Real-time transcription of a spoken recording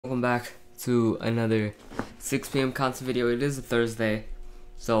welcome back to another 6 p.m. content video. It is a Thursday,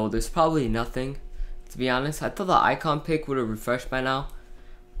 so there's probably nothing, to be honest. I thought the icon pick would have refreshed by now,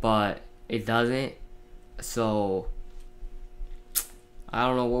 but it doesn't. So I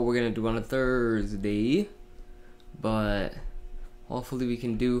don't know what we're gonna do on a Thursday, but hopefully we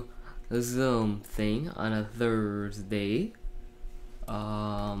can do a Zoom thing on a Thursday.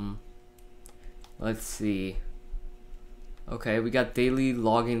 Let's see. Okay, we got daily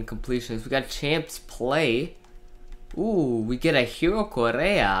login completions. We got champs play. Ooh, we get a Hero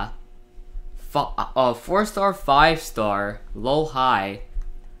Correa. 4-star, 5-star, low high.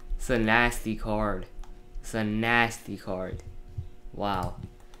 It's a nasty card. It's a nasty card. Wow.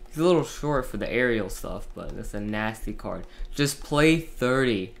 He's a little short for the aerial stuff, but it's a nasty card. Just play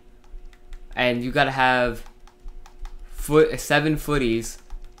 30. And you gotta have 7 footies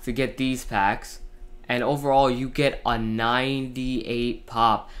to get these packs. And overall, you get a 98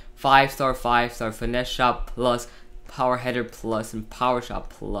 pop. 5-star, 5-star, finesse shot plus, power header plus, and power shot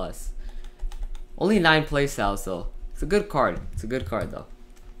plus. Only 9 playstyles though. It's a good card. It's a good card though.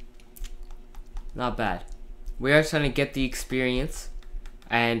 Not bad. We are trying to get the experience.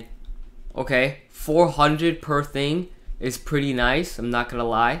 And, okay, 400 per thing is pretty nice. I'm not gonna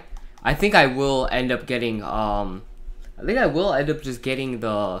lie. I think I will end up getting, just getting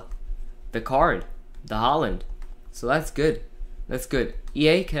the card. The Holland. So that's good. That's good.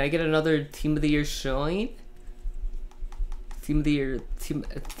 EA, can I get another Team of the Year showing? Team of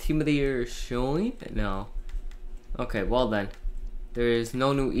the Year showing? No. Okay, well then. There is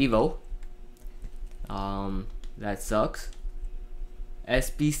no new Evo. That sucks.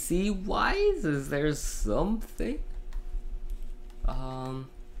 SBC wise, is there something?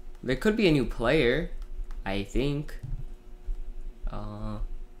 There could be a new player, I think.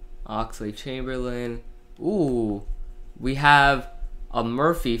 Oxley Chamberlain. Ooh, we have a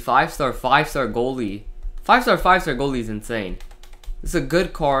Murphy 5-star, 5-star goalie. 5-star, 5-star goalie is insane. It's a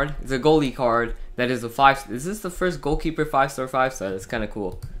good card. It's a goalie card that is a 5. Is this the first goalkeeper 5-star, 5-star? That's kind of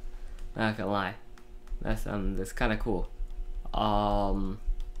cool. Not gonna lie. That's kind of cool.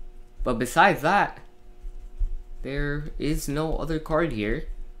 But besides that, there is no other card here.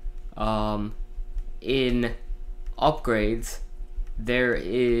 In upgrades, there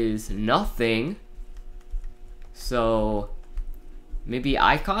is nothing. So maybe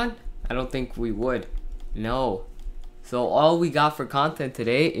icon? I don't think we would. No. So all we got for content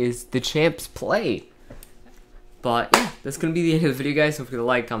today is the champs play. But yeah, that's gonna be the end of the video, guys. Don't forget to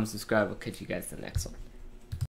like, comment, subscribe. I'll catch you guys in the next one.